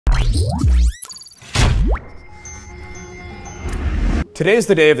Today is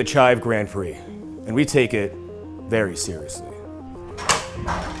the day of the CHIVE Grand Prix, and we take it very seriously.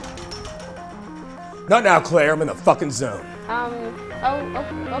 Not now, Claire, I'm in the fucking zone.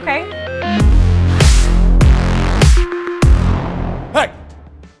 Okay. Hey!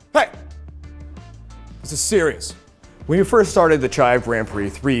 This is serious. When we first started the CHIVE Grand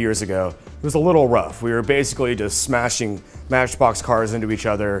Prix 3 years ago, it was a little rough. We were basically just smashing Matchbox cars into each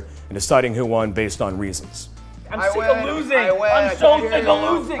other and deciding who won based on reasons. I'm sick of losing. I'm so sick of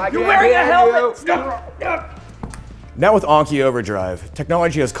losing. You're wearing a helmet. Stop. Now with Anki Overdrive,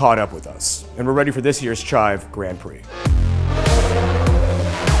 technology has caught up with us, and we're ready for this year's CHIVE Grand Prix.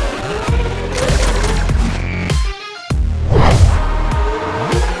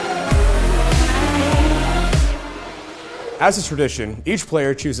 As is tradition, each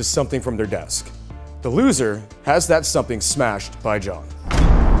player chooses something from their desk. The loser has that something smashed by John.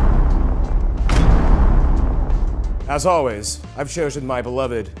 As always, I've chosen my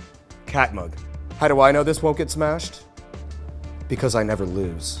beloved cat mug. How do I know this won't get smashed? Because I never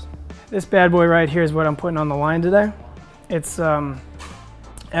lose. This bad boy right here is what I'm putting on the line today. It's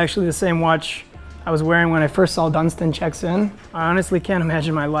actually the same watch I was wearing when I first saw Dunstan Checks In. I honestly can't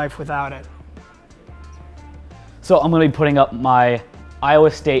imagine my life without it. So I'm gonna be putting up my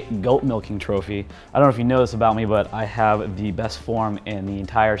Iowa State goat milking trophy. I don't know if you know this about me, but I have the best form in the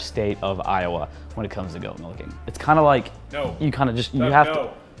entire state of Iowa when it comes to goat milking. It's kind of like, you kind of just, you have to.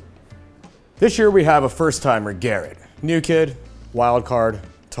 This year we have a first timer, Garrett. New kid, wild card,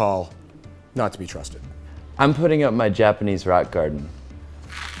 tall, not to be trusted. I'm putting up my Japanese rock garden.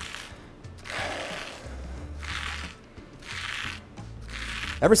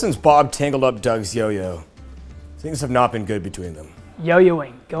 Ever since Bob tangled up Doug's yo-yo, things have not been good between them.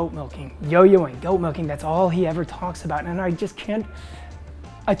 Yo-yoing, goat milking, yo-yoing, goat milking, that's all he ever talks about, and I just can't,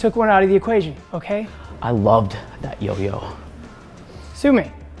 I took one out of the equation, okay? I loved that yo-yo. Sue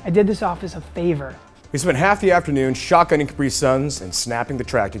me, I did this office a favor. We spent half the afternoon shotgunning Capri Suns and snapping the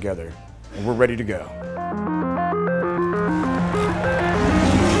track together, and we're ready to go.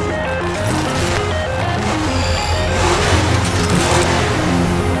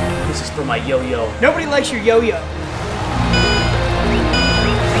 This is for my yo-yo. Nobody likes your yo-yo.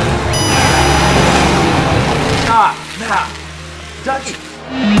 Ducky.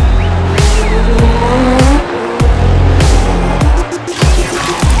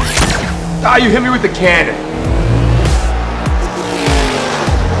 Ah, you hit me with the cannon.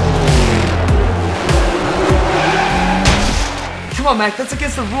 Come on, Mac. That's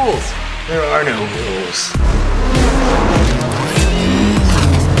against the rules. There are no rules.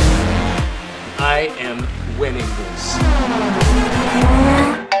 I am winning this.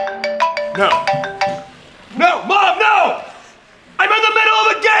 No. No, Mom, no! I'm in the middle of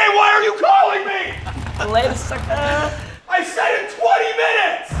a game! Why are you calling me? Wait a second. I said in 20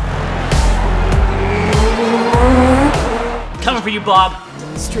 minutes! Coming for you, Bob.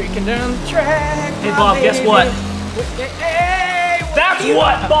 Streaking down the track. Hey, Bob, guess what? Hey, That's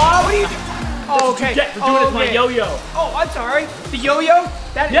what, Bob! What are you doing? Oh, okay. For doing it with my yo-yo. Oh, I'm sorry. The yo-yo?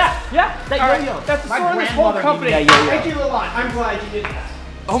 That yo-yo. That's the story of this whole company. Thank you a lot. I'm glad you did that.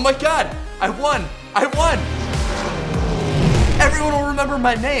 Oh my God! I won! I won! Everyone will remember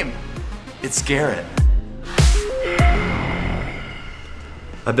my name. It's Garrett.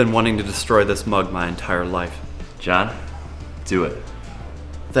 I've been wanting to destroy this mug my entire life. John, do it.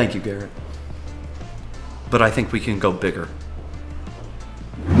 Thank you, Garrett. But I think we can go bigger.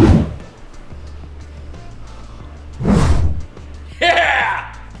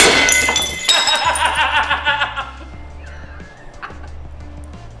 Yeah!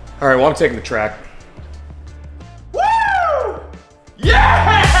 All right, well, I'm taking the track.